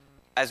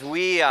as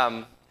we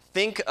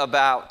think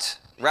about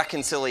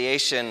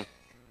reconciliation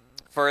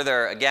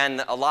further,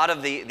 again, a lot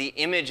of the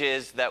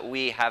images that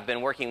we have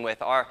been working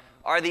with are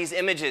these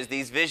images,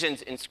 these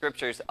visions in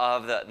scriptures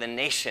of the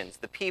nations,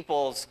 the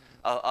peoples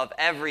of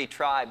every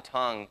tribe,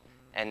 tongue,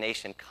 and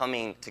nation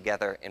coming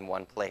together in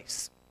one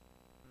place.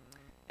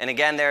 And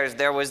again,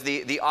 there was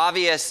the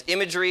obvious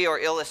imagery or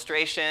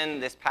illustration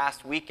this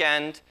past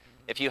weekend.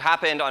 If you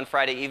happened on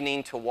Friday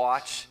evening to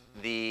watch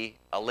the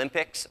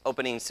Olympics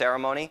opening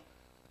ceremony,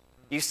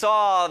 you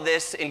saw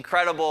this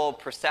incredible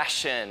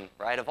procession,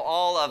 right, of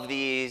all of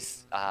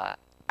these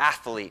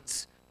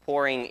athletes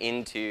pouring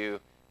into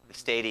the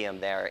stadium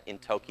there in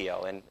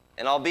Tokyo. And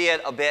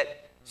albeit a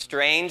bit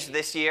strange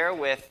this year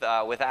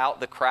without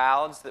the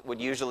crowds that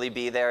would usually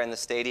be there in the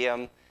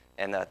stadium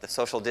and the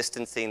social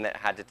distancing that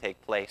had to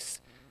take place,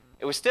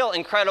 it was still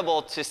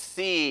incredible to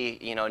see,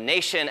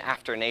 nation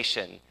after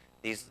nation,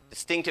 these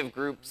distinctive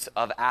groups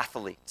of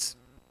athletes,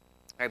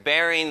 right,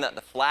 bearing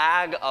the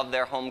flag of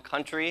their home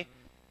country,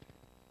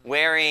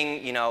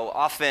 wearing,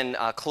 often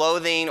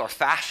clothing or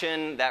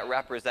fashion that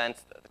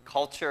represents the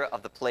culture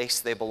of the place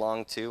they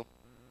belong to.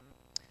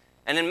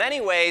 And in many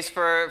ways,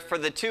 for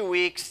the 2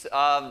 weeks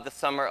of the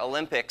Summer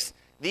Olympics,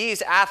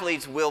 these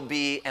athletes will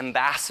be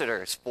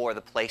ambassadors for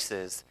the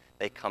places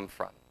they come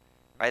from,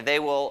 right? They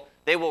will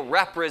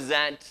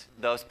represent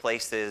those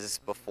places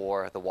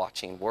before the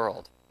watching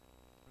world.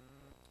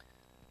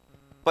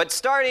 But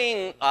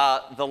starting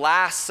the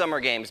last Summer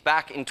Games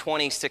back in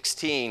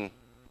 2016,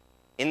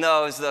 in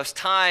those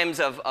times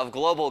of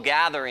global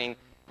gathering,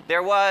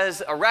 there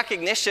was a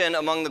recognition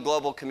among the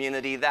global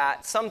community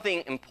that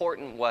something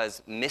important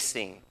was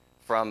missing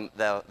from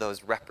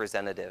those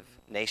representative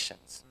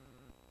nations.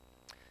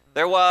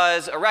 There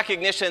was a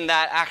recognition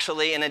that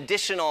actually an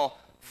additional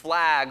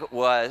flag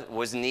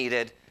was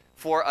needed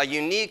for a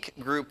unique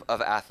group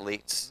of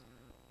athletes.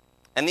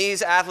 And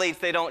these athletes,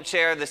 they don't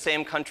share the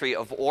same country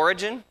of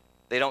origin.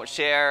 They don't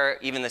share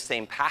even the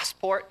same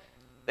passport.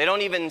 They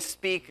don't even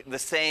speak the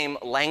same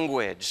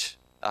language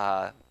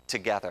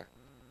together.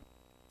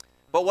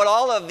 But what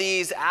all of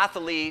these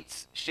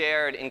athletes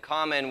shared in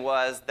common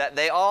was that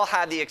they all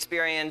had the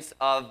experience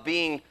of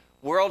being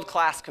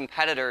world-class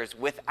competitors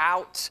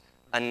without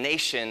a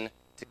nation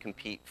to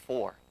compete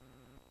for,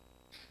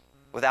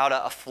 without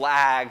a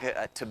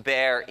flag to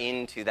bear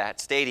into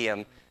that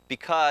stadium,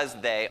 because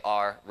they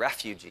are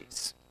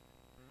refugees.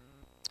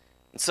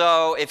 And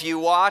so if you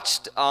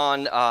watched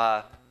on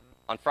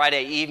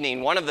Friday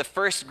evening, one of the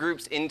first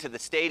groups into the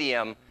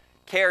stadium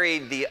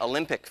carried the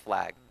Olympic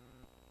flag.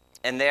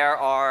 And there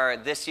are,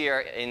 this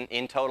year,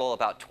 in total,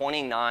 about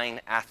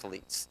 29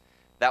 athletes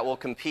that will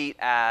compete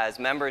as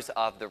members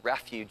of the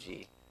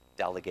refugee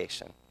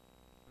delegation.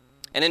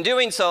 And in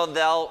doing so,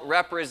 they'll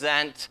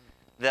represent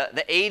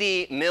the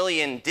 80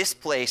 million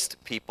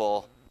displaced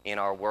people in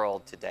our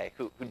world today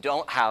who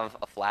don't have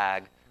a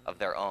flag of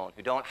their own,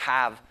 who don't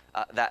have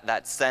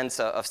that sense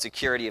of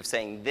security of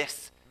saying,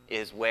 this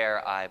is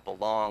where I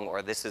belong,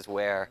 or this is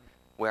where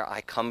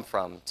I come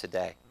from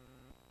today.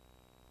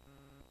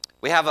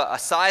 We have a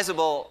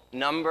sizable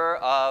number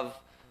of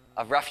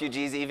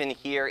refugees even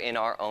here in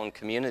our own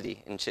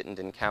community in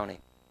Chittenden County.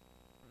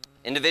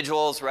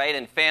 Individuals, right,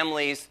 and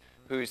families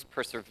whose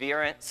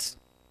perseverance,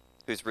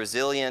 whose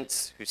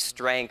resilience, whose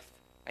strength,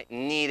 right,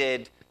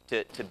 needed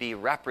to be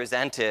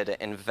represented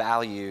and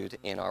valued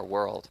in our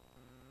world.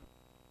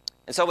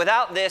 And so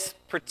without this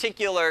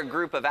particular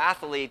group of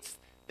athletes,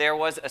 there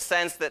was a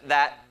sense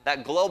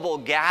that global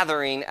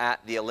gathering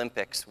at the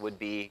Olympics would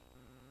be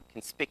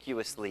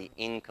conspicuously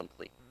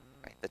incomplete.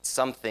 Right, that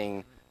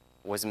something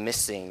was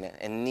missing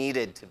and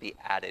needed to be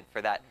added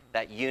for that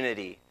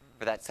unity,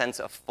 for that sense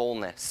of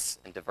fullness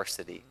and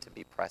diversity to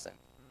be present.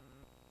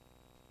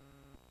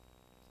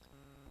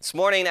 This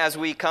morning, as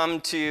we come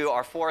to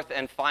our fourth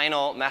and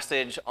final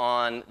message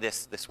on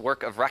this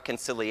work of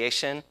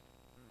reconciliation,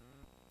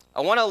 I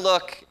want to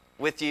look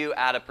with you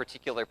at a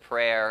particular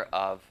prayer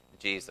of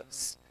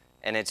Jesus.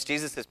 And it's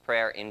Jesus'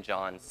 prayer in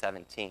John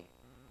 17.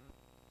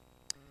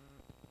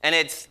 And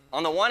it's,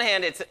 on the one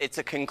hand, it's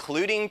a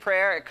concluding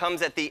prayer. It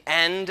comes at the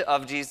end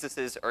of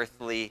Jesus'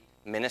 earthly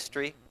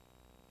ministry.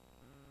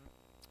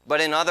 But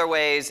in other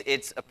ways,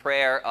 it's a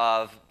prayer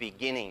of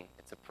beginning.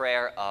 It's a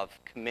prayer of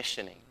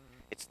commissioning.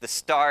 It's the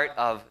start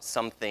of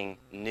something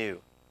new.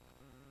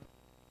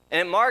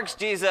 And it marks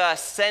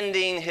Jesus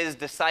sending his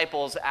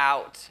disciples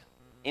out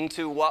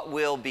into what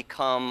will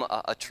become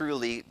a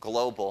truly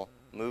global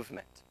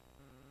movement.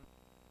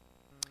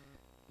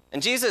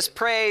 And Jesus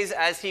prays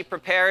as he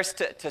prepares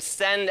to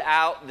send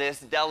out this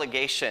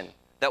delegation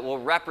that will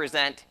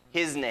represent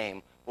his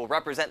name, will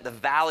represent the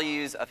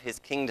values of his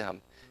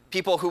kingdom,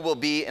 people who will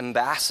be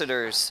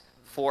ambassadors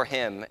for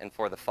him and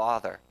for the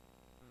Father.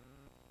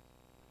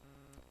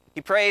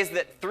 He prays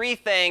that three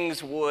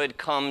things would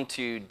come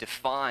to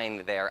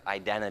define their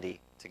identity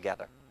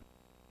together.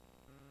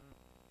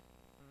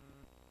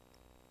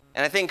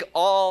 And I think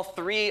all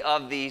three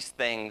of these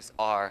things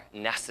are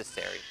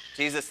necessary.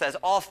 Jesus says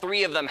all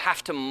three of them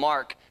have to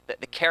mark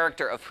the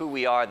character of who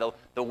we are,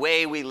 the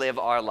way we live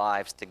our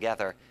lives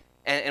together.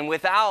 And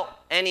without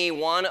any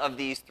one of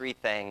these three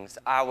things,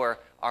 our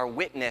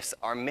witness,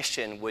 our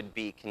mission would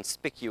be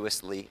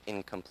conspicuously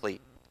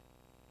incomplete.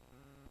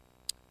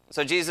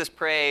 So Jesus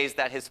prays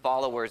that his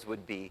followers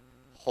would be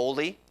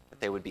holy, that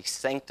they would be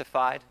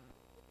sanctified.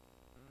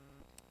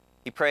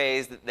 He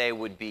prays that they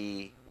would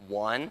be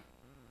one,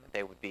 that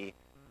they would be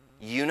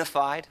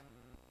unified.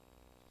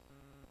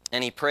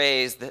 And he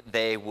prays that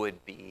they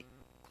would be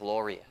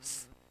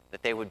glorious,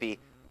 that they would be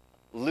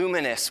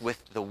luminous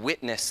with the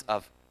witness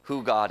of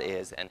who God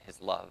is and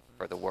his love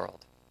for the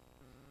world.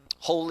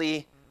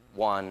 Holy,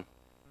 one,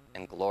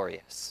 and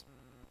glorious.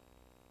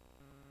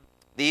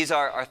 These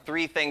are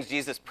three things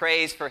Jesus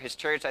prays for his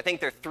church. I think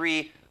they're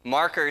three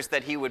markers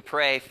that he would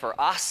pray for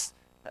us,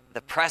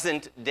 the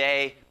present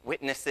day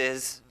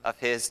witnesses of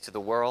his to the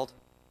world.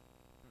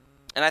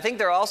 And I think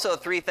there are also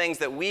three things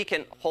that we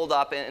can hold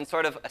up and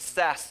sort of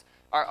assess.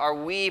 Are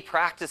we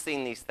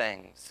practicing these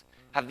things?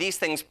 Have these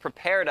things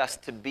prepared us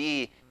to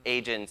be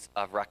agents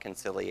of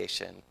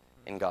reconciliation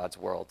in God's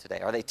world today?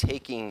 Are they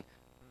taking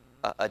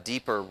a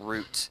deeper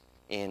root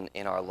in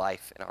our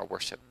life, in our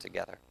worship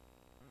together?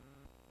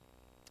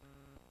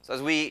 So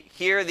as we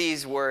hear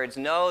these words,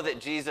 know that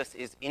Jesus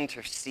is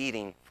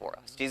interceding for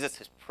us. Jesus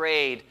has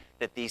prayed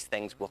that these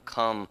things will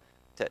come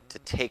to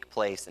take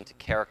place and to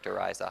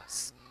characterize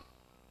us.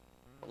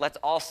 But let's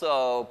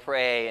also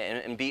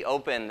pray and be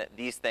open that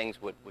these things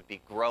would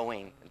be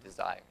growing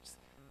desires,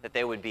 that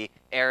they would be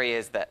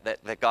areas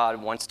that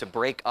God wants to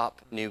break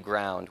up new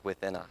ground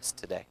within us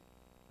today.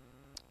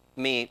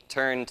 Let me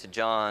turn to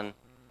John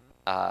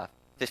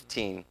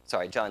 17,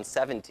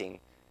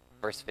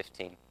 verse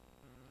 15.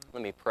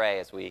 Let me pray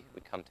as we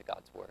come to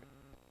God's word.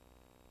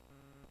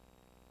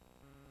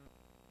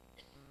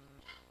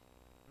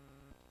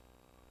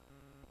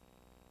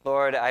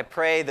 Lord, I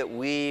pray that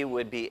we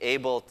would be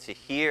able to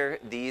hear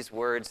these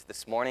words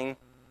this morning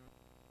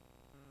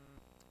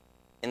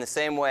in the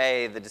same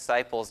way the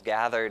disciples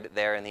gathered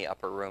there in the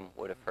upper room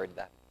would have heard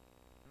them.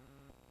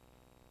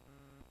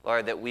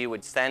 Lord, that we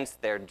would sense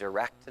their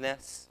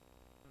directness.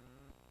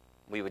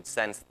 We would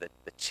sense the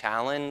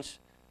challenge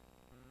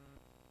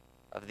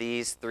of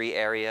these three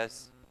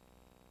areas,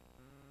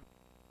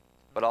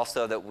 but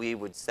also that we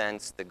would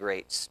sense the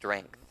great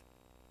strength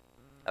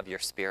of your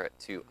Spirit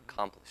to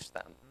accomplish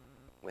them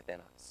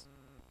within us.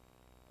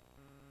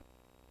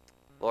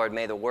 Lord,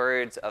 may the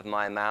words of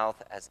my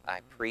mouth as I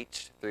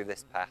preach through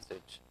this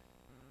passage,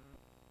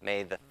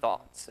 may the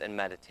thoughts and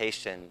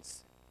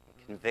meditations,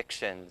 and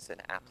convictions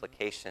and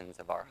applications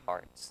of our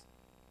hearts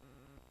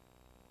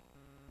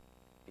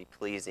be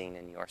pleasing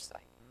in your sight.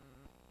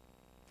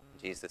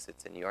 Jesus,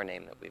 it's in your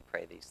name that we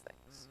pray these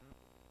things.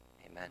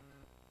 Amen.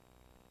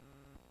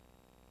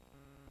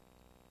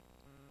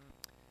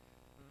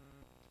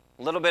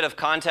 A little bit of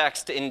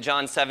context in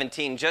John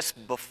 17,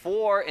 just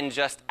before and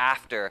just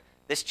after.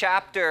 This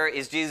chapter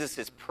is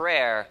Jesus'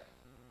 prayer,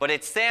 but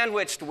it's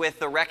sandwiched with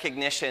the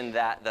recognition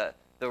that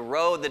the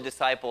road the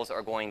disciples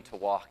are going to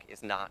walk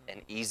is not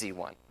an easy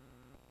one.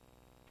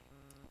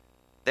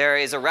 There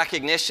is a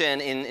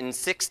recognition in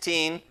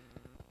 16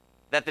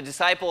 that the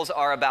disciples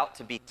are about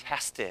to be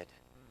tested.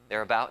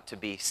 They're about to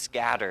be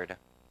scattered.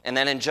 And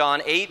then in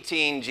John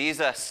 18,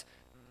 Jesus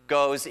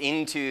goes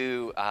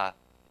into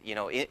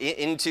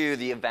into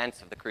the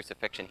events of the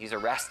crucifixion. He's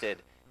arrested.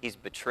 He's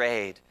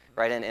betrayed,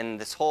 right?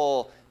 And this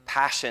whole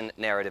passion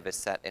narrative is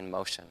set in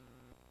motion.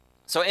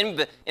 So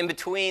in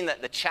between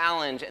the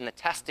challenge and the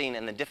testing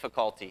and the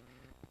difficulty,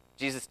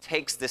 Jesus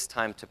takes this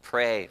time to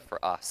pray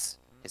for us,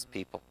 his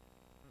people.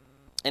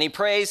 And he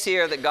prays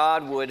here that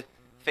God would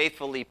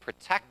faithfully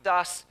protect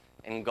us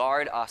and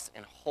guard us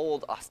and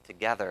hold us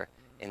together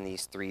in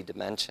these three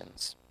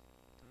dimensions.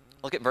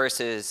 Look at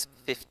verses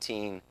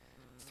 15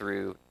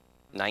 through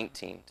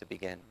 19 to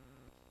begin.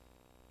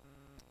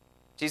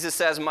 Jesus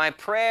says, "My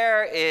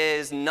prayer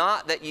is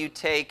not that you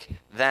take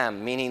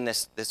them," meaning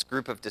this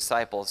group of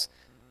disciples.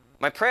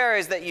 "My prayer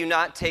is that you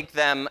not take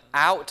them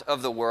out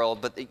of the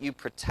world, but that you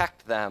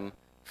protect them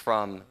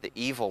from the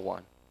evil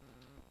one.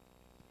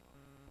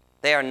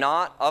 They are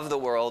not of the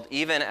world,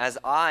 even as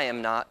I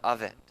am not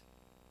of it.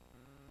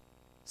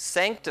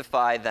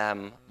 Sanctify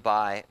them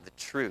by the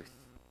truth.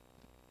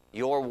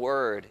 Your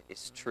word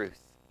is truth.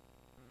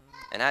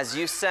 And as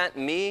you sent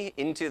me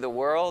into the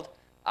world,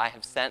 I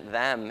have sent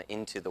them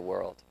into the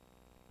world.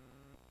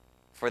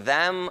 For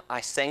them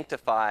I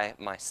sanctify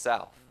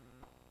myself,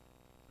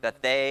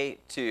 that they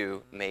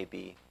too may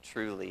be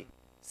truly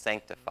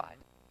sanctified."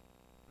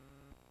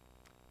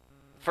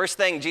 First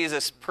thing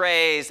Jesus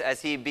prays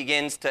as he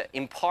begins to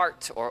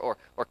impart or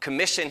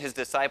commission his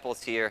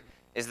disciples here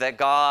is that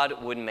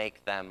God would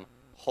make them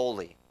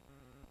holy.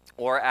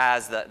 Or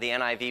as the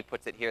NIV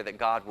puts it here, that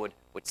God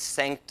would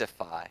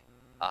sanctify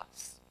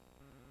us.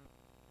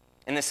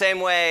 In the same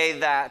way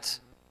that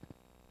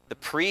the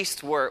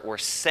priests were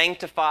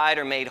sanctified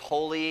or made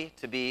holy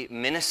to be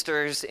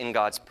ministers in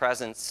God's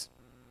presence,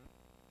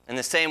 in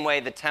the same way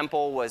the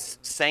temple was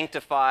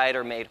sanctified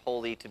or made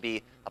holy to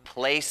be a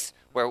place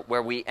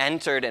where we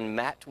entered and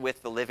met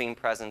with the living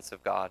presence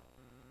of God,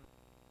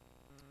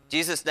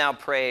 Jesus now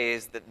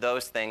prays that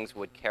those things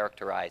would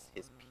characterize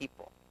his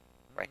people,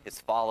 right? His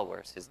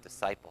followers, his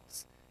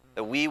disciples,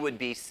 that we would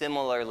be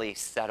similarly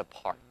set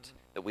apart,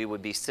 that we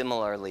would be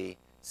similarly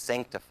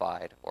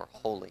sanctified or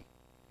holy.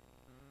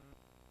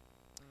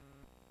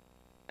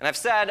 And I've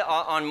said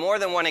on more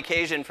than one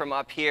occasion from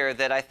up here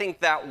that I think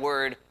that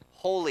word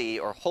holy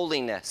or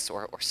holiness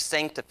or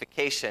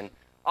sanctification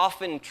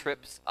often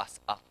trips us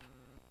up.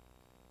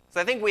 So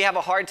I think we have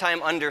a hard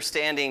time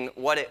understanding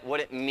what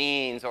it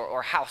means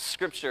or how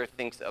Scripture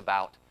thinks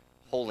about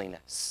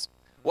holiness.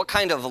 What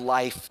kind of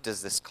life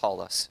does this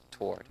call us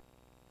toward?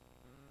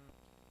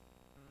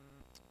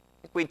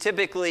 We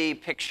typically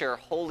picture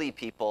holy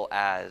people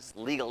as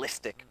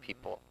legalistic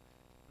people,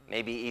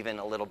 maybe even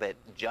a little bit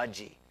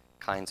judgy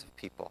kinds of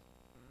people.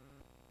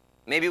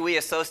 Maybe we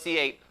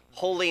associate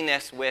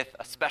holiness with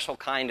a special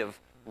kind of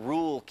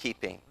rule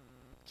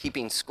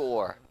keeping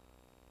score.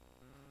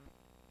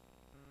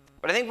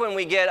 But I think when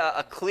we get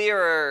a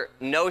clearer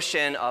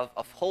notion of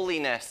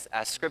holiness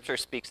as Scripture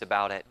speaks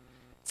about it,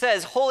 it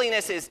says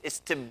holiness is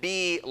to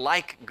be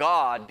like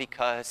God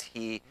because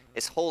he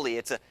is holy.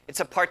 It's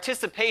a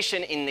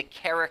participation in the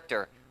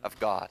character of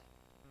God.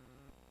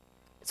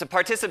 It's a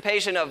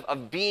participation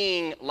of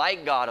being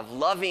like God, of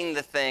loving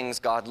the things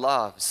God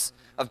loves,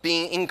 of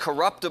being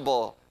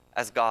incorruptible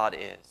as God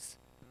is,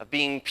 of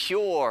being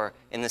pure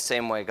in the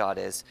same way God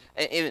is,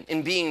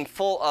 in being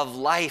full of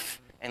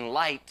life and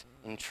light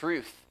and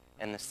truth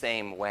in the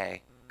same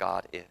way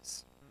God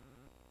is.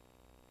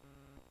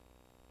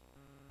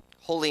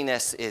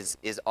 Holiness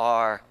is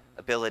our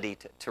ability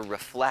to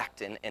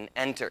reflect and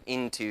enter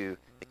into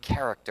the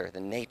character, the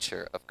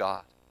nature of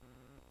God.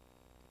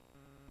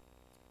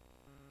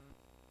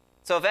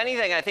 So if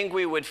anything, I think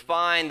we would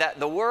find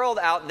that the world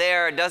out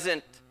there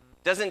doesn't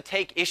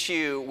take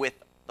issue with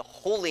the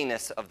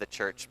holiness of the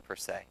church per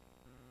se.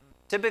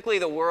 Typically,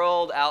 the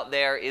world out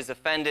there is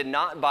offended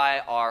not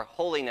by our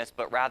holiness,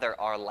 but rather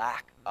our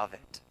lack of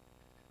it,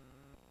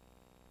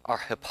 our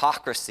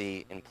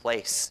hypocrisy in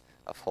place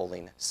of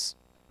holiness.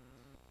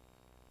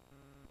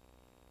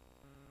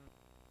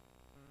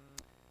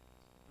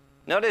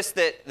 Notice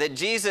that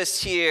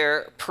Jesus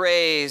here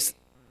prays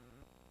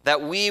that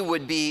we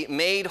would be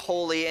made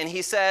holy, and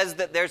he says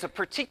that there's a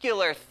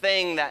particular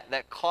thing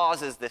that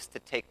causes this to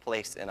take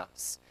place in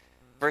us.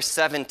 Verse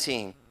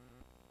 17,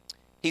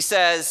 he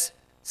says,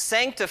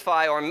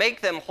 sanctify or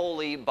make them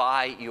holy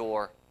by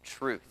your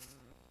truth.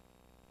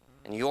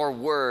 And your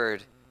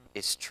word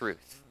is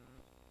truth.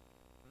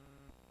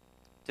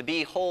 To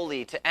be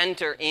holy, to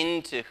enter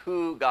into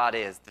who God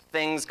is, the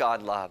things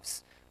God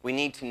loves, we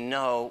need to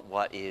know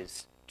what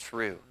is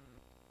true.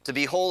 To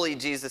be holy,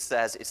 Jesus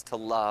says, is to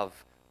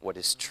love what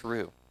is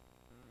true.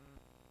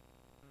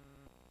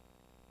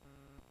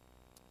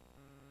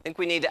 I think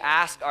we need to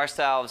ask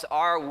ourselves,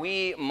 are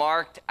we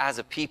marked as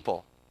a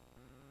people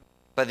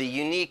by the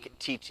unique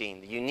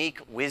teaching, the unique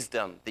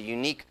wisdom, the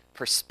unique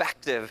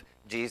perspective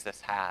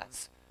Jesus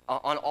has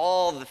on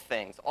all the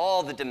things,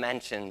 all the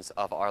dimensions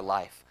of our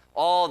life,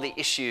 all the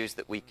issues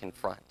that we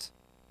confront?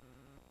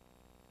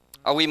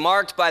 Are we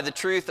marked by the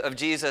truth of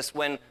Jesus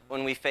when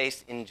we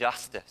face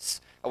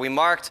injustice? Are we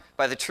marked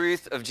by the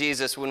truth of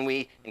Jesus when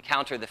we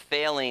encounter the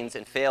failings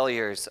and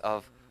failures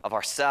of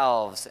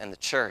ourselves and the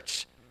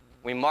church?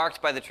 Are we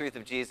marked by the truth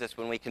of Jesus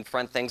when we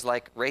confront things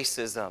like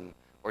racism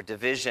or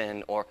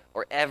division or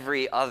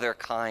every other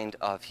kind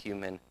of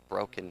human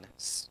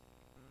brokenness?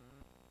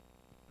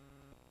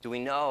 Do we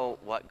know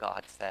what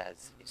God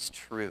says is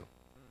true?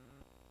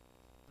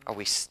 Are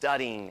we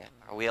studying it?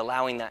 Are we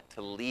allowing that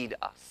to lead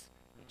us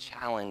and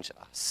challenge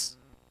us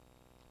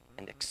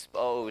and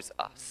expose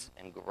us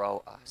and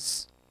grow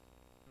us?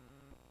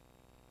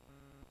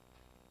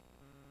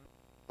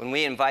 When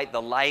we invite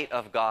the light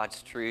of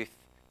God's truth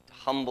to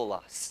humble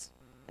us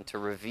and to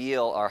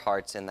reveal our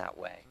hearts in that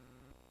way,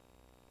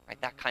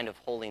 right? That kind of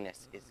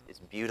holiness is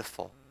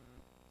beautiful.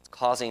 It's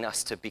causing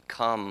us to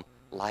become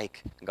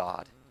like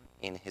God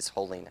in his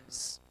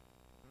holiness,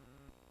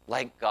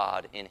 like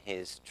God in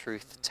his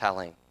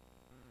truth-telling,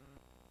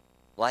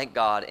 like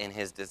God in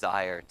his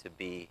desire to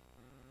be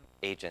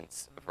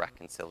agents of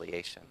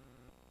reconciliation.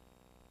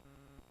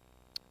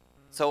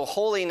 So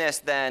holiness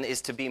then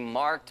is to be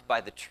marked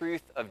by the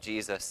truth of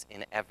Jesus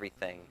in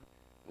everything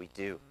we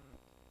do.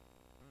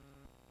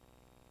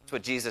 That's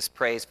what Jesus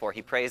prays for.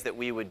 He prays that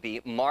we would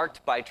be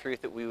marked by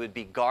truth, that we would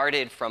be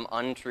guarded from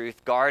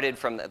untruth, guarded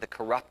from the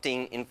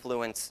corrupting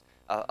influence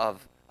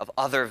of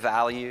other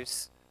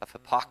values, of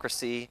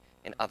hypocrisy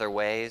in other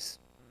ways.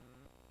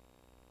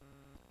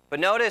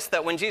 But notice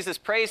that when Jesus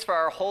prays for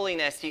our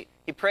holiness, he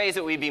prays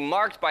that we be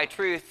marked by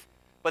truth,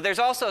 but there's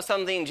also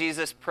something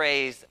Jesus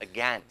prays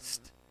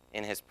against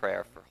in his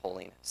prayer for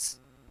holiness.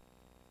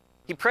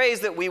 He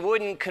prays that we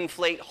wouldn't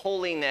conflate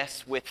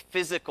holiness with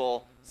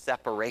physical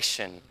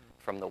separation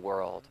from the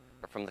world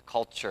or from the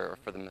culture or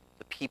from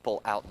the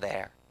people out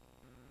there.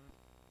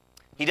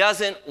 He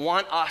doesn't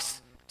want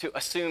us to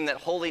assume that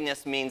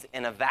holiness means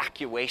an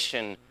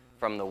evacuation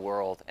from the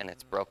world and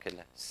its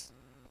brokenness.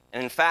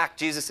 And in fact,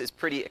 Jesus is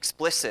pretty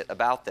explicit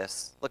about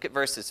this. Look at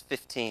verses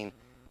 15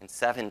 and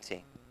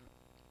 17.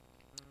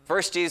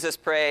 First, Jesus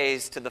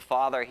prays to the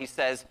Father. He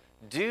says,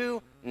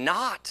 do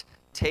not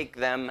take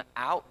them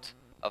out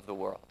of the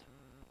world.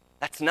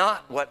 That's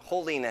not what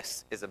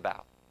holiness is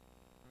about.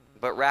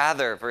 But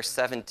rather, verse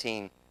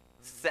 17,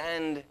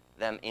 send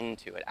them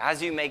into it.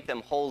 As you make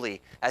them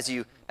holy, as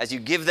you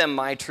give them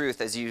my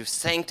truth, as you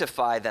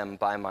sanctify them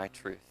by my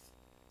truth,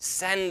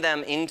 send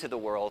them into the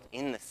world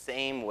in the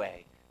same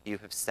way you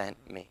have sent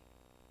me.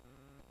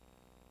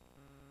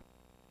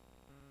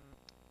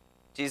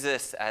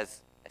 Jesus,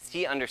 as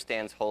he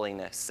understands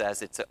holiness,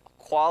 says it's a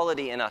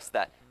quality in us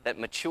that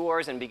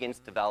matures and begins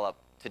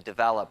to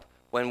develop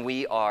when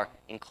we are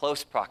in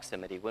close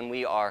proximity, when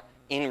we are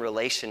in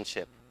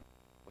relationship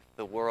with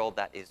the world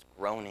that is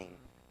groaning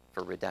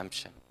for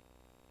redemption.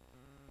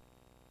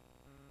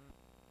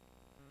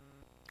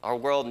 Our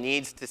world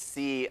needs to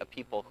see a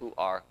people who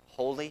are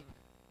holy,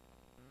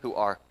 who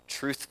are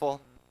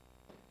truthful,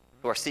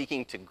 who are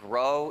seeking to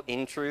grow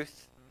in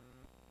truth,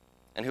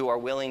 and who are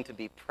willing to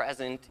be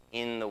present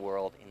in the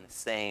world in the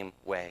same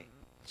way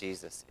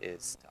Jesus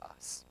is to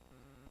us.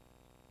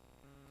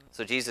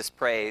 So Jesus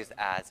prays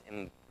as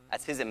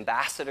his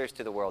ambassadors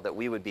to the world that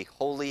we would be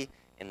holy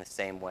in the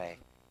same way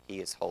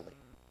he is holy.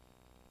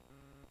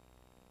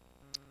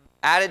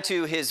 Added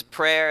to his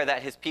prayer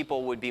that his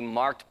people would be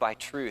marked by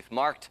truth,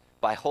 marked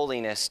by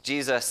holiness,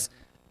 Jesus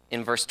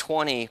in verse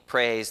 20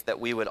 prays that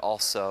we would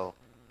also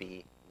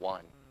be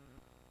one.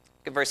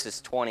 Look at verses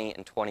 20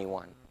 and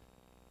 21.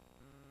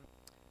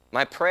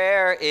 My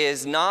prayer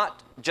is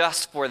not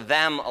just for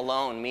them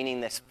alone,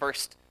 meaning this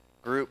first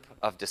group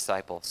of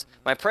disciples.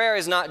 My prayer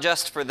is not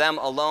just for them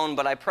alone,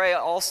 but I pray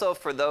also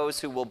for those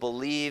who will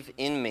believe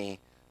in me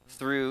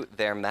through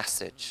their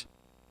message,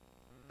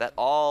 that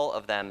all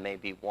of them may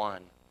be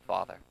one,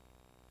 Father,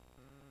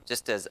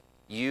 just as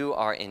you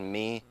are in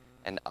me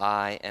and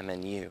I am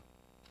in you.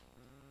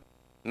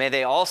 May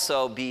they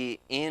also be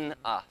in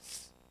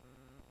us,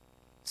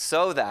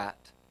 so that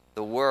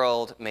the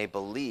world may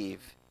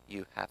believe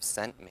you have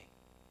sent me.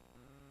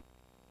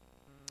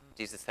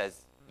 Jesus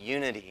says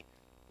unity,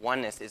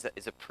 oneness is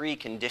a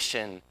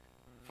precondition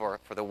for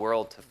the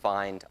world to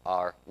find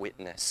our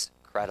witness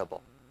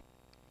credible.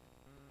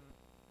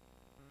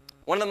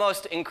 One of the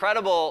most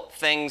incredible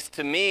things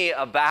to me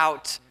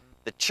about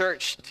the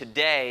church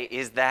today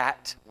is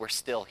that we're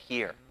still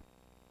here.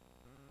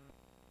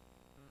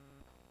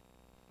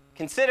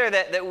 Consider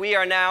that we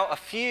are now a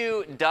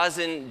few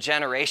dozen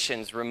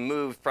generations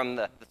removed from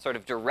the sort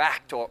of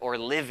direct or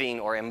living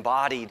or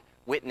embodied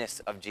witness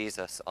of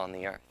Jesus on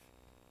the earth.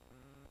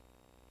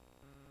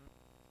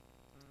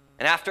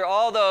 And after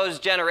all those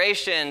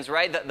generations,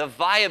 right, the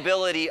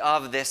viability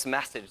of this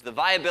message, the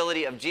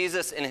viability of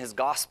Jesus and his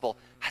gospel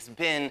has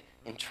been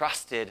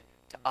entrusted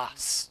to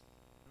us.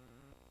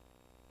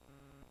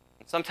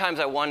 And sometimes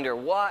I wonder,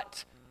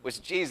 what was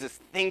Jesus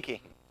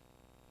thinking?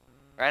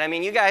 Right? I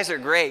mean, you guys are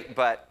great,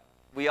 but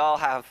we all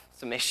have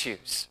some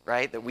issues,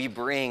 right, that we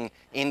bring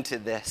into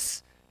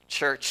this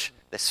church,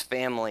 this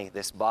family,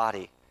 this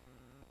body.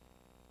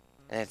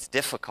 And it's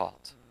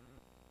difficult.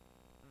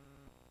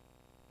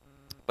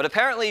 But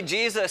apparently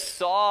Jesus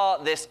saw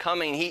this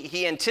coming.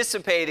 He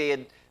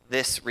anticipated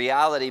this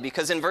reality,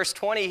 because in verse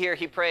 20 here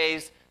he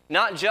prays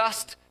not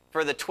just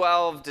for the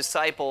 12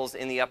 disciples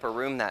in the upper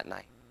room that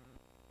night.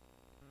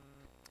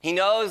 He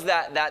knows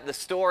that the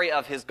story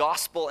of his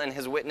gospel and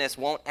his witness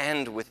won't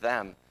end with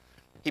them.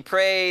 He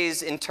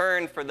prays in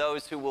turn for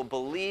those who will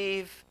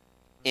believe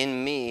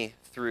in me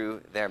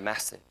through their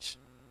message.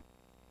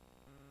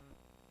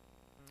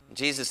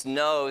 Jesus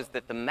knows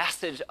that the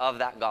message of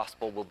that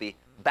gospel will be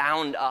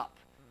bound up.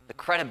 The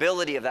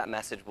credibility of that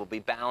message will be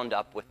bound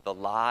up with the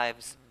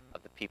lives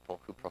of the people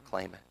who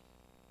proclaim it.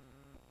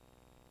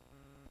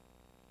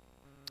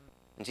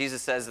 And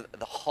Jesus says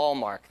the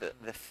hallmark,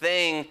 the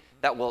thing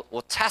that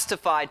will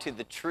testify to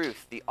the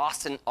truth, the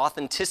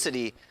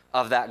authenticity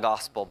of that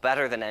gospel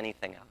better than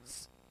anything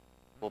else,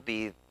 will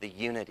be the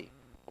unity,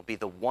 will be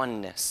the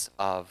oneness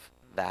of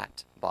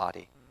that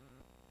body,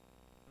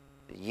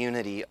 the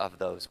unity of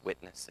those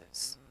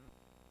witnesses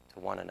to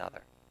one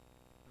another.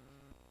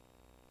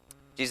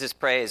 Jesus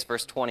prays,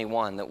 verse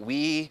 21, that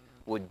we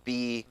would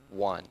be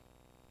one.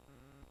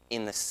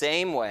 In the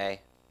same way,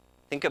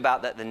 think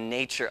about the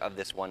nature of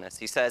this oneness.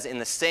 He says, in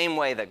the same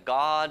way that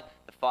God,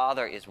 the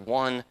Father, is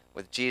one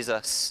with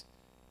Jesus,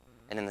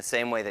 and in the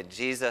same way that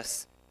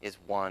Jesus is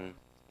one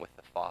with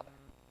the Father.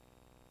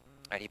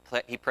 Right?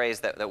 He prays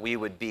that we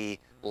would be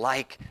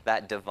like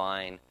that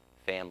divine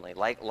family,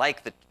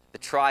 like the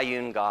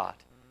triune God.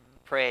 He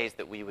prays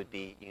that we would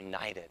be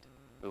united,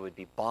 we would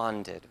be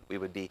bonded, we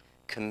would be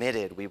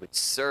committed, we would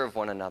serve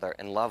one another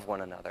and love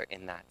one another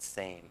in that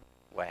same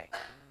way.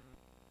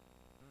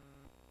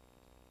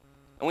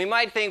 And we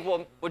might think,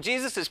 well,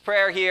 Jesus'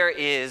 prayer here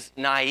is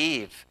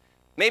naive.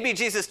 Maybe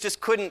Jesus just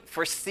couldn't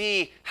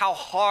foresee how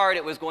hard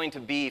it was going to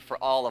be for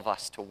all of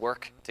us to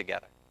work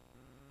together.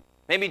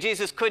 Maybe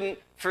Jesus couldn't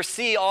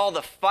foresee all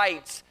the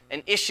fights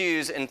and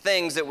issues and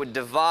things that would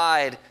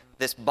divide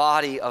this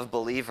body of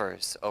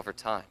believers over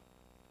time.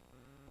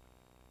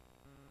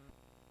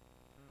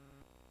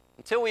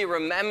 until we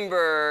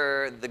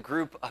remember the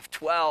group of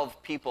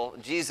 12 people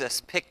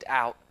Jesus picked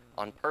out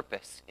on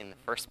purpose in the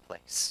first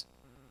place.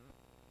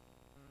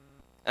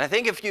 And I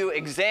think if you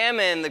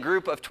examine the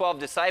group of 12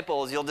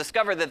 disciples, you'll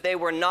discover that they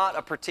were not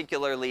a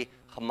particularly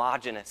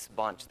homogeneous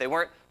bunch. They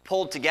weren't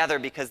pulled together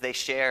because they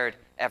shared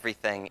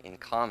everything in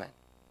common.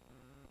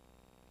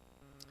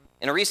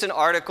 In a recent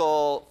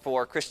article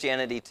for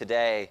Christianity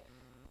Today,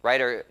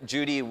 writer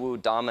Judy Wu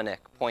Dominic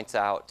points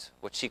out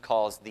what she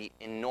calls the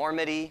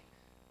enormity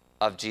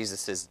of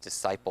Jesus'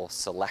 disciple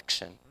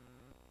selection.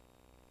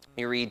 Let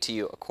me read to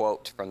you a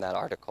quote from that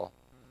article.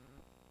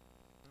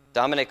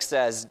 Dominic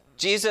says,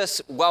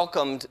 Jesus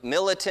welcomed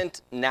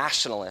militant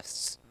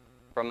nationalists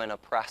from an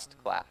oppressed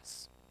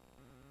class.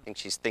 I think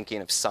she's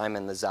thinking of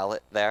Simon the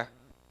Zealot there.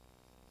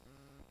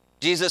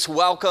 Jesus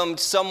welcomed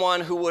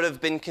someone who would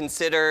have been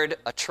considered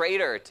a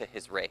traitor to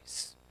his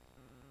race,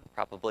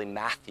 probably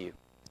Matthew,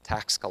 the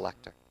tax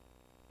collector.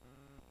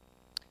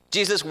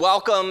 Jesus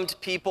welcomed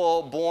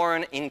people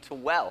born into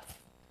wealth.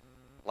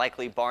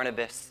 Likely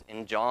Barnabas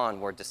and John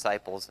were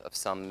disciples of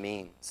some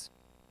means.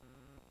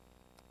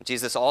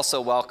 Jesus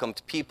also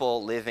welcomed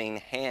people living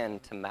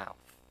hand to mouth,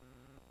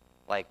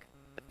 like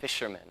the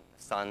fishermen,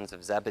 the sons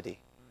of Zebedee.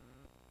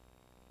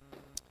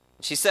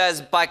 She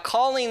says, by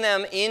calling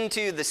them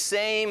into the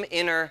same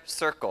inner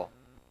circle,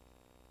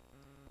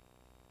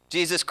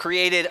 Jesus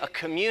created a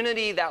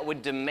community that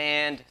would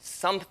demand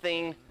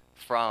something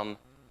from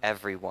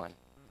everyone.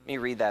 Let me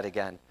read that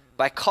again.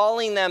 By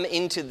calling them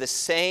into the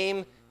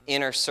same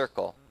inner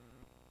circle,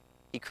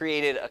 he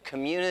created a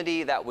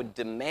community that would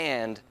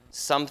demand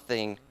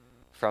something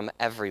from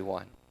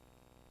everyone.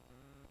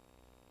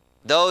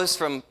 Those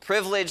from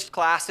privileged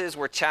classes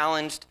were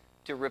challenged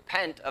to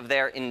repent of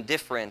their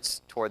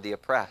indifference toward the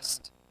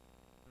oppressed.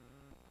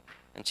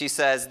 And she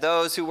says,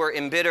 those who were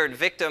embittered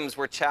victims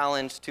were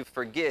challenged to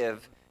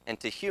forgive and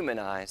to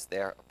humanize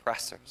their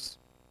oppressors.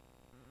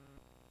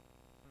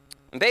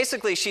 And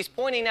basically, she's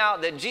pointing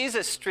out that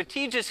Jesus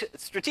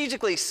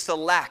strategically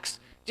selects,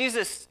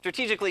 Jesus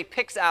strategically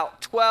picks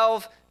out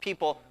 12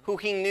 people who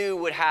he knew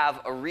would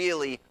have a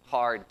really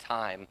hard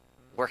time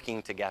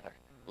working together,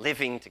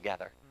 living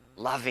together,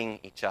 loving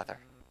each other.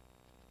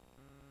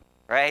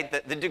 Right?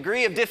 The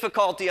degree of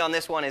difficulty on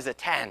this one is a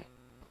 10.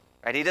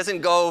 Right? He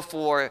doesn't go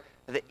for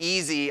the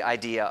easy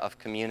idea of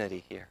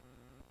community here.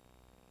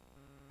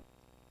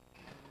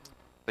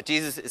 But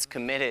Jesus is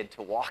committed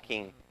to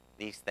walking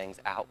these things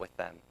out with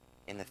them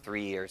in the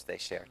 3 years they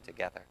share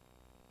together.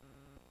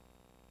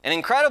 And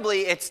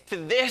incredibly, it's to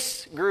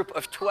this group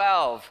of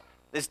 12,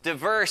 this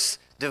diverse,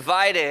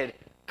 divided,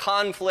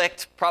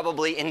 conflict,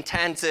 probably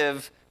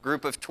intensive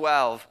group of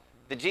 12,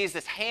 that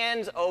Jesus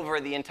hands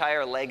over the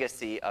entire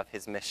legacy of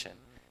his mission,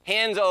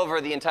 hands over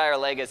the entire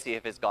legacy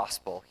of his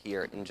gospel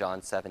here in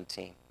John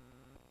 17.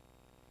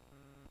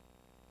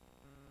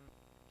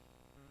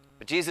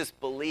 But Jesus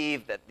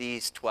believed that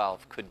these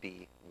 12 could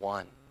be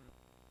one.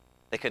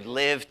 They could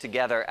live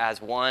together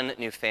as one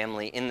new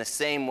family in the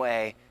same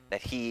way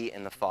that he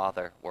and the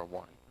Father were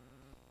one.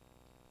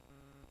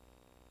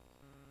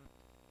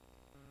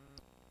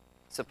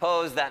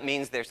 Suppose that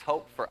means there's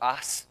hope for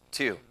us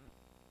too.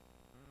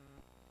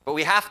 But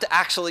we have to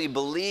actually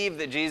believe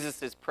that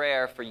Jesus'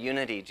 prayer for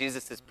unity,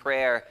 Jesus'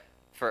 prayer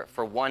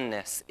for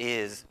oneness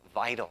is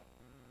vital,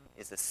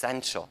 is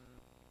essential.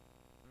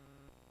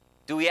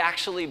 Do we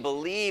actually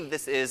believe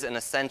this is an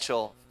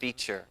essential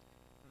feature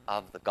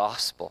of the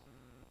gospel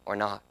or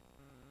not?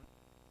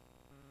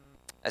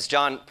 As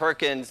John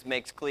Perkins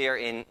makes clear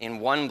in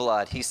One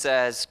Blood, he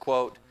says,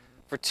 quote,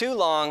 for too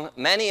long,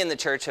 many in the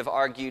church have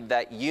argued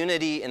that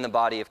unity in the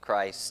body of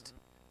Christ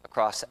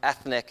across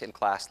ethnic and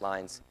class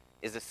lines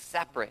is a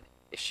separate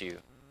issue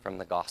from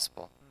the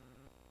gospel.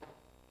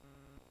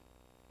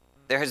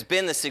 There has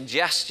been the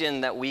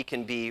suggestion that we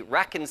can be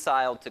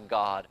reconciled to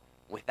God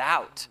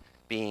without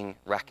being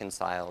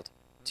reconciled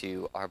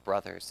to our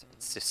brothers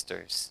and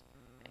sisters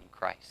in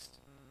Christ.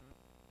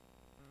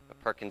 But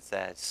Perkins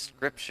says,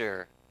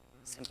 Scripture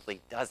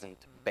simply doesn't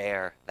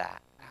bear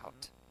that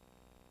out.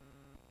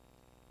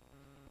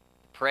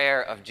 The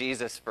prayer of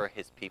Jesus for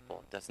his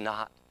people does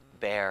not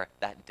bear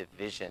that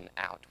division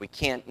out. We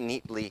can't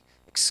neatly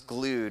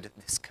exclude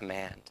this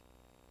command.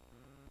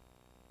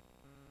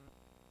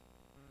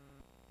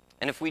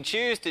 And if we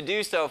choose to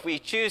do so, if we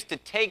choose to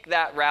take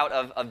that route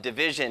of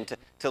division,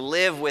 to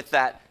live with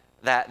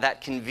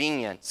that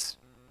convenience,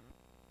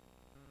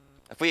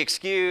 if we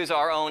excuse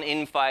our own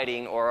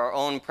infighting or our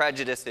own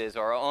prejudices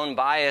or our own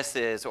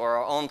biases or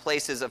our own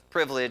places of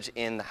privilege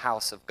in the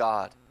house of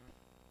God,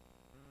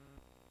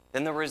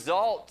 then the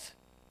result,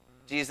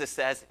 Jesus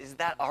says, is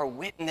that our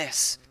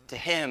witness to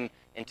him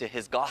and to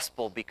his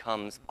gospel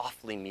becomes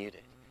awfully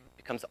muted,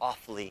 becomes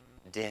awfully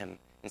dim.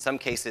 In some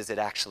cases, it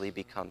actually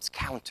becomes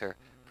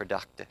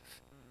counterproductive.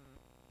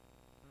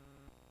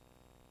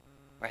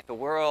 Right? The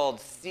world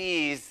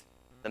sees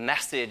the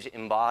message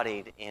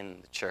embodied in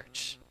the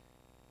church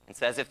and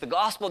says, if the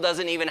gospel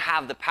doesn't even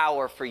have the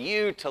power for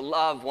you to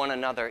love one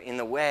another in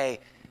the way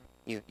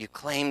you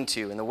claim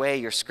to, in the way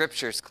your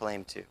scriptures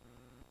claim to,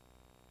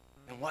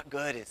 then what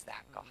good is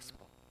that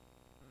gospel?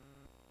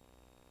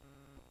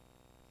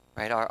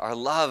 right? Our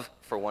love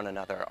for one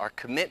another, our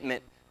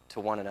commitment to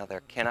one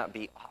another cannot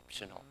be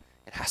optional.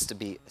 It has to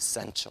be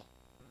essential.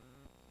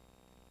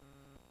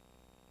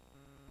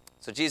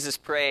 So Jesus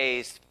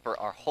prays for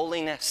our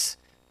holiness.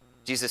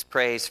 Jesus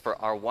prays for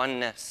our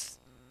oneness.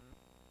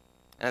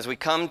 And as we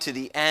come to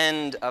the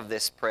end of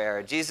this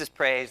prayer, Jesus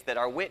prays that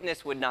our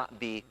witness would not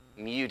be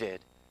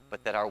muted,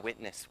 but that our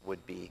witness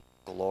would be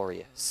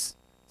glorious.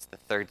 It's the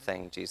third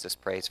thing Jesus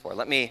prays for.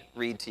 Let me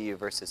read to you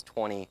verses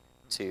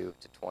 22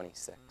 to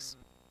 26.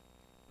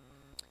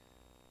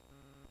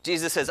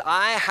 Jesus says,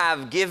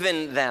 I've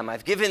given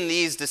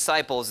these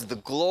disciples the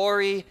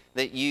glory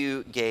that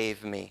you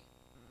gave me,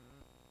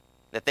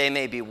 that they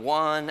may be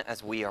one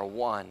as we are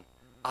one,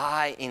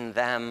 I in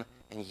them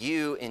and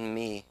you in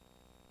me,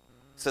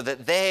 so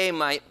that they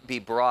might be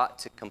brought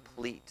to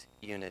complete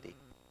unity.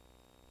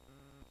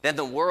 Then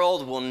the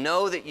world will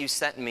know that you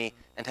sent me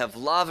and have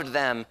loved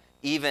them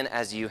even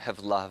as you have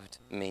loved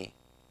me.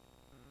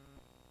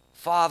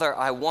 Father,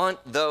 I want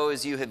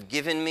those you have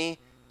given me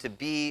to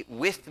be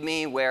with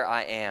me where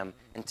I am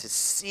and to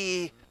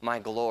see my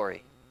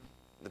glory,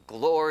 the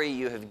glory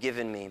you have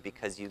given me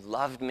because you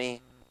loved me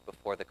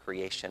before the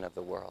creation of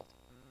the world.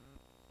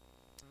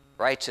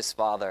 Righteous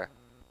Father,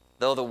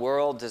 though the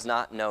world does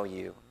not know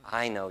you,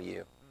 I know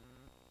you,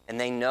 and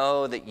they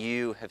know that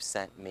you have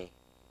sent me.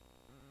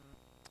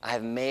 I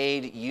have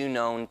made you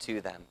known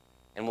to them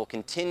and will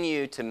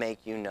continue to make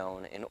you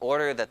known in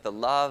order that the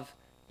love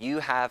you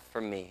have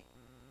for me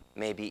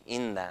may be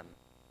in them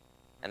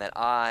and that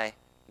I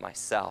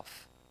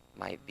myself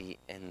might be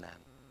in them.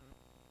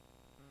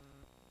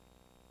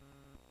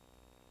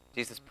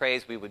 Jesus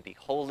prays we would be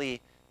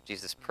holy.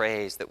 Jesus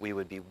prays that we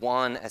would be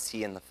one as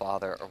he and the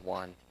Father are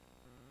one.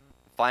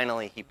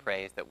 Finally, he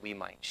prays that we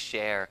might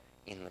share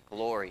in the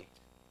glory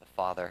the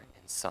Father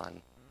and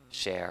Son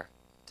share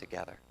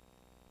together.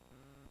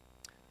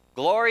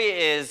 Glory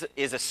is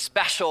a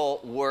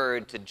special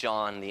word to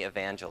John the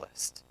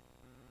evangelist.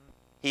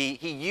 He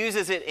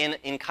uses it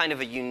in kind of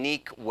a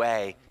unique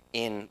way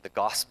in the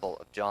Gospel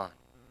of John.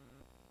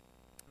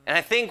 And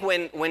I think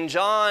when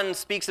John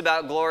speaks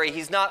about glory,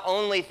 he's not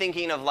only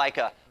thinking of like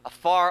a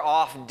far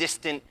off,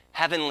 distant,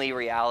 heavenly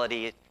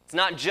reality. It's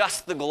not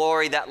just the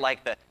glory that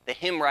like the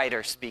hymn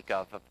writers speak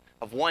of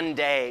one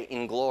day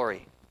in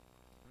glory.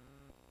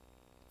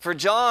 For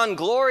John,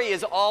 glory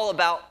is all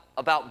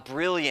about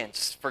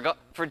brilliance.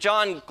 For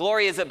John,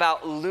 glory is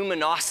about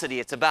luminosity.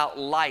 It's about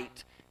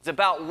light. It's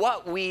about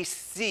what we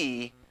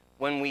see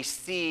when we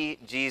see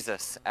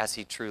Jesus as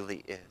he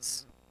truly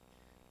is.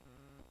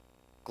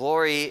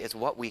 Glory is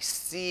what we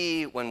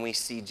see when we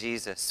see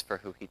Jesus for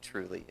who he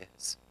truly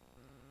is.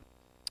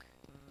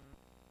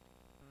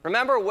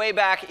 Remember way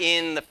back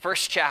in the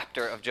first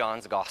chapter of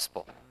John's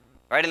Gospel,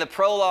 right? In the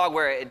prologue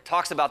where it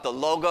talks about the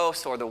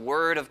Logos or the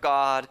Word of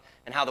God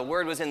and how the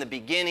Word was in the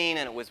beginning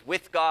and it was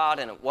with God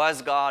and it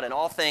was God and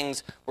all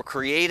things were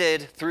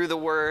created through the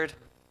Word.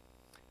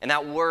 And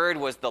that Word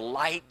was the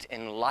light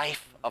and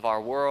life of our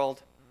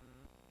world.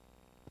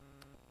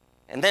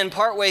 And then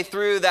partway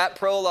through that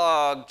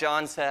prologue,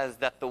 John says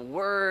that the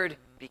Word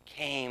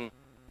became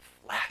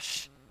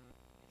flesh.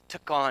 It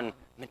took on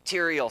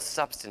material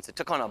substance. It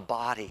took on a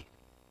body.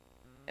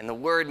 And the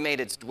Word made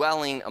its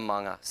dwelling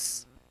among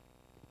us.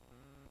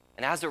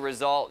 And as a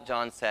result,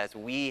 John says,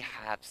 we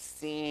have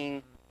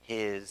seen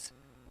his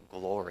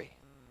glory.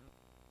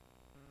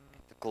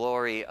 The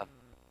glory of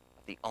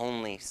the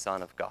only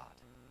Son of God.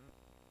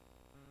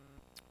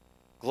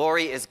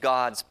 Glory is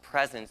God's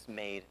presence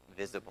made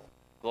visible.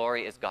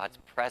 Glory is God's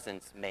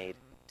presence made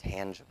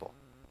tangible.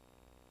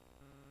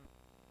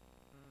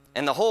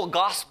 And the whole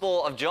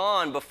Gospel of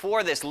John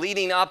before this,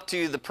 leading up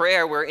to the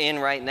prayer we're in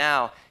right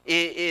now,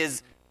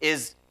 is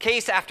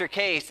case after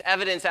case,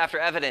 evidence after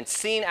evidence,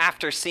 scene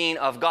after scene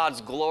of God's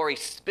glory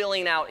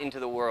spilling out into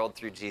the world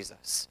through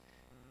Jesus.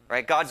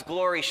 Right? God's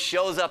glory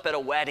shows up at a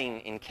wedding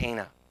in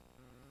Cana.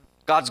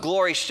 God's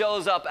glory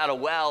shows up at a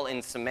well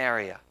in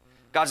Samaria.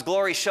 God's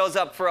glory shows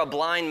up for a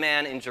blind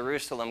man in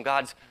Jerusalem.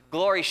 God's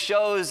glory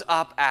shows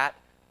up at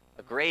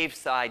a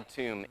graveside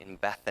tomb in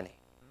Bethany.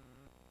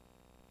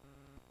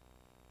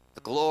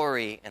 The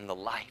glory and the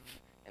life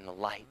and the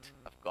light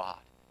of God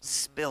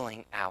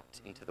spilling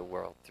out into the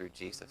world through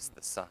Jesus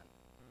the Son.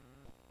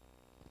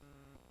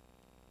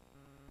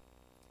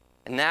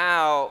 And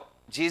now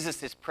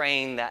Jesus is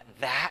praying that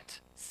that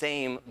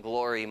same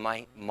glory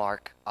might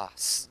mark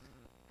us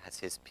as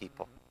his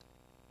people.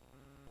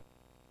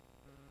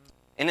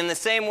 And in the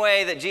same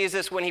way that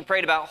Jesus, when he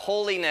prayed about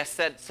holiness,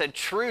 said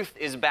truth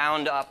is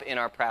bound up in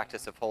our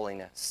practice of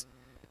holiness.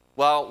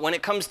 Well, when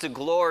it comes to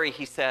glory,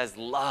 he says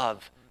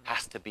love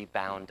has to be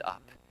bound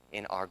up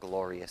in our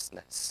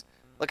gloriousness.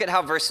 Look at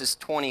how verses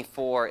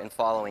 24 and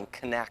following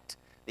connect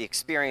the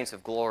experience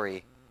of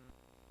glory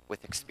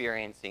with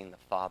experiencing the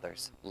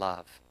Father's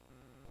love.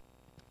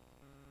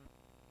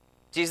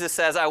 Jesus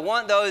says, I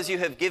want those you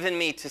have given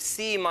me to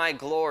see my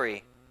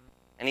glory.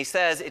 And he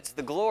says, it's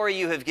the glory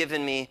you have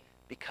given me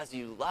because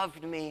you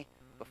loved me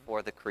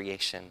before the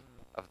creation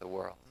of the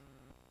world.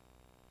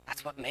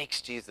 That's what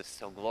makes Jesus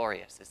so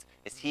glorious,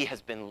 is he has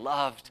been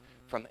loved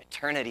from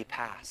eternity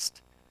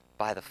past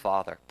by the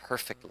Father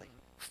perfectly,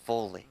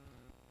 fully.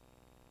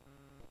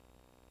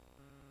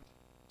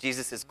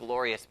 Jesus is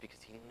glorious because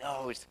he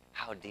knows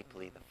how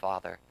deeply the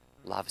Father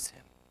loves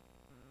him.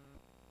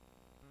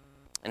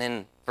 And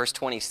in verse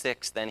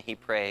 26, then he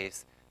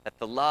prays that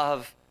the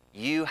love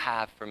you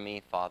have for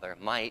me, Father,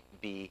 might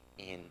be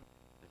in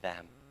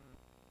them,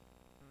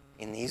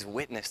 in these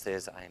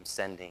witnesses I am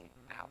sending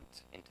out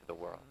into the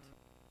world.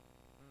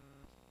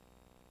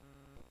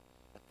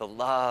 That the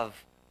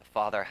love the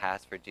Father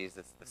has for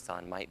Jesus the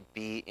Son might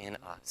be in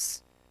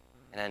us,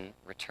 and in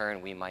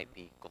return we might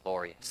be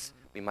glorious,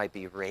 we might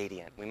be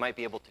radiant, we might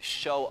be able to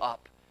show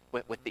up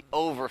with the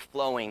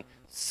overflowing,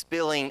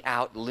 spilling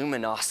out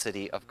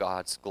luminosity of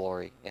God's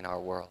glory in our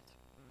world.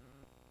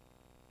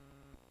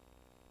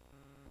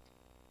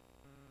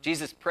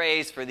 Jesus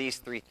prays for these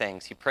three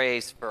things. He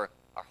prays for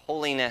our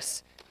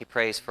holiness, he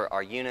prays for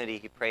our unity,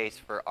 he prays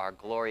for our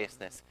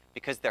gloriousness,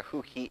 because they're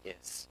who he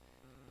is.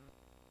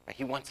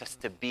 He wants us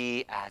to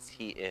be as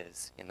he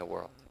is in the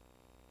world.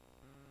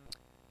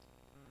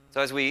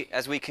 So as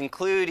we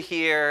conclude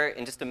here,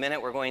 in just a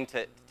minute, we're going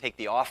to take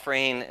the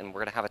offering, and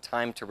we're going to have a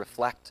time to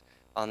reflect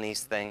on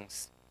these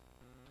things.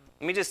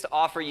 Let me just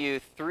offer you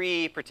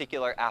three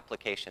particular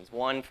applications,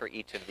 one for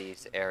each of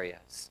these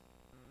areas.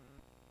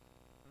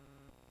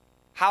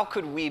 How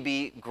could we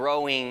be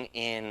growing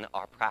in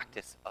our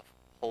practice of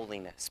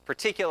holiness,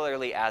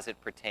 particularly as it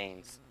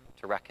pertains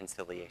to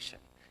reconciliation,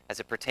 as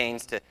it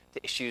pertains to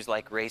issues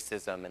like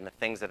racism and the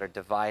things that are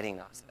dividing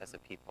us as a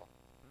people?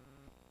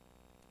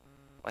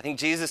 I think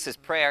Jesus'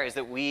 prayer is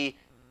that we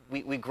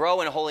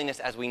grow in holiness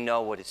as we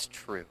know what is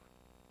true,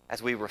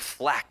 as we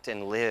reflect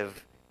and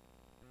live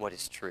what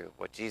is true,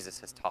 what Jesus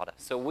has taught us.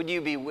 So would you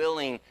be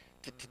willing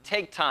to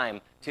take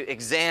time to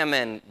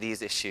examine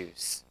these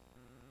issues,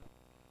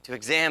 to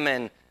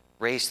examine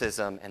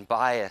racism and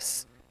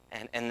bias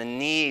and the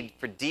need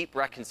for deep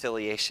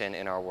reconciliation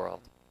in our world?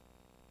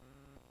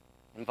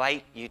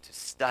 Invite you to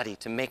study,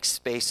 to make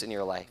space in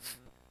your life,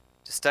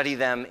 to study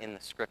them in the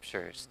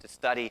scriptures, to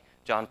study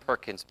John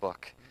Perkins'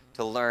 book,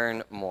 to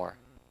learn more,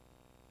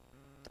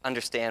 to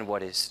understand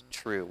what is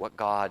true, what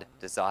God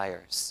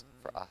desires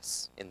for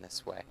us in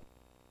this way.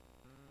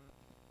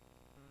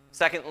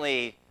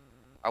 Secondly,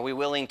 are we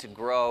willing to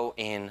grow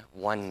in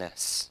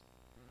oneness?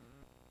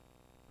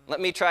 Let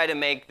me try to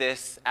make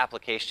this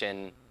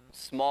application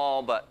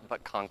small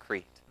but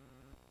concrete.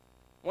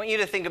 I want you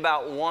to think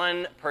about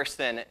one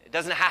person. It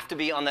doesn't have to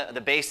be on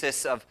the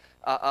basis of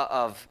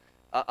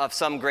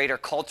some greater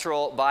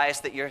cultural bias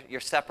that you're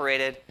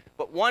separated,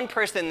 but one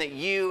person that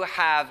you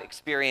have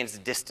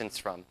experienced distance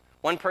from,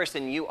 one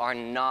person you are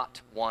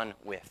not one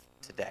with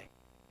today,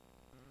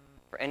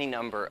 for any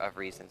number of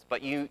reasons,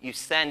 but you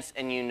sense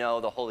and you know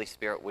the Holy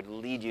Spirit would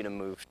lead you to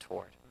move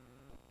toward.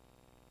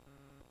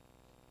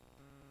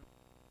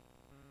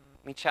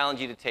 Let me challenge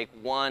you to take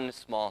one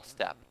small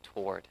step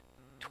toward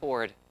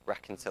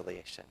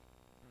reconciliation.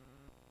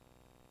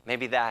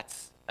 Maybe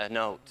that's a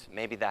note.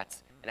 Maybe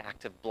that's an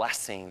act of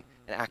blessing,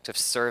 an act of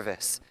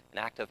service, an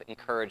act of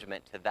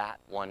encouragement to that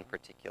one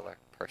particular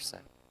person.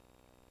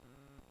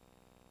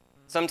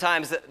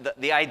 Sometimes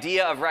the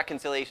idea of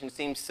reconciliation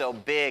seems so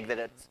big that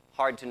it's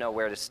hard to know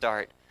where to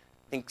start.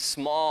 I think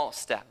small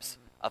steps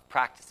of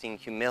practicing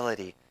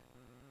humility,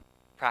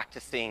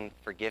 practicing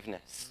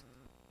forgiveness,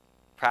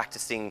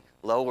 practicing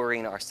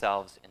lowering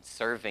ourselves and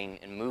serving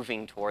and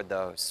moving toward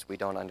those we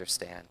don't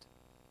understand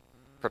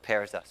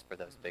prepares us for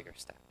those bigger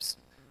steps.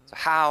 So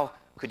how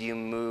could you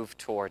move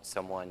towards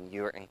someone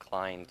you're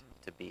inclined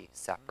to be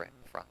separate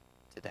from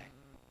today?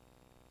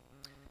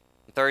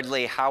 And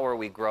thirdly, how are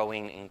we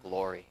growing in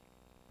glory?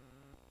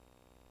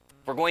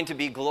 If we're going to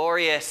be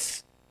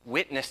glorious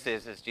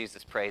witnesses, as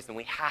Jesus prays, then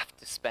we have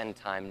to spend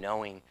time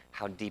knowing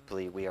how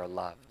deeply we are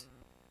loved.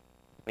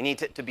 We need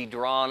to be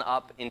drawn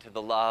up into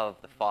the love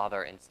the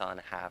Father and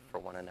Son have for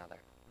one another.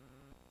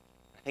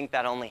 I think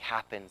that only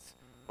happens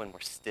when we're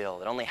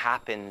still. It only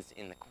happens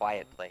in the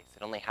quiet place.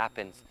 It only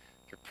happens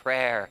through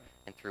prayer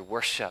and through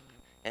worship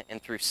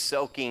and through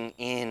soaking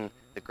in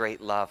the great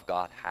love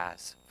God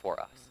has for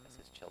us as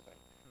his children.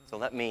 So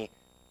let me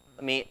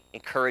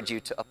encourage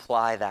you to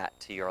apply that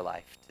to your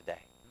life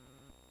today.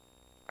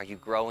 Are you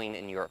growing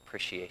in your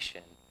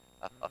appreciation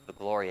of the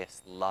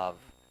glorious love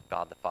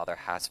God the Father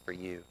has for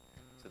you,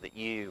 so that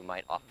you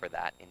might offer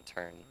that in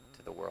turn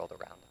to the world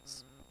around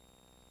us?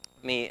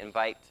 Let me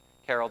invite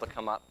Carol to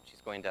come up.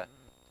 She's going to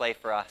play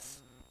for us.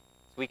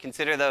 As we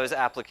consider those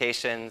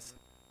applications,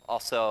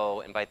 also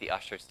invite the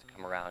ushers to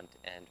come around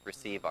and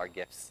receive our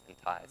gifts and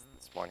tithes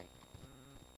this morning.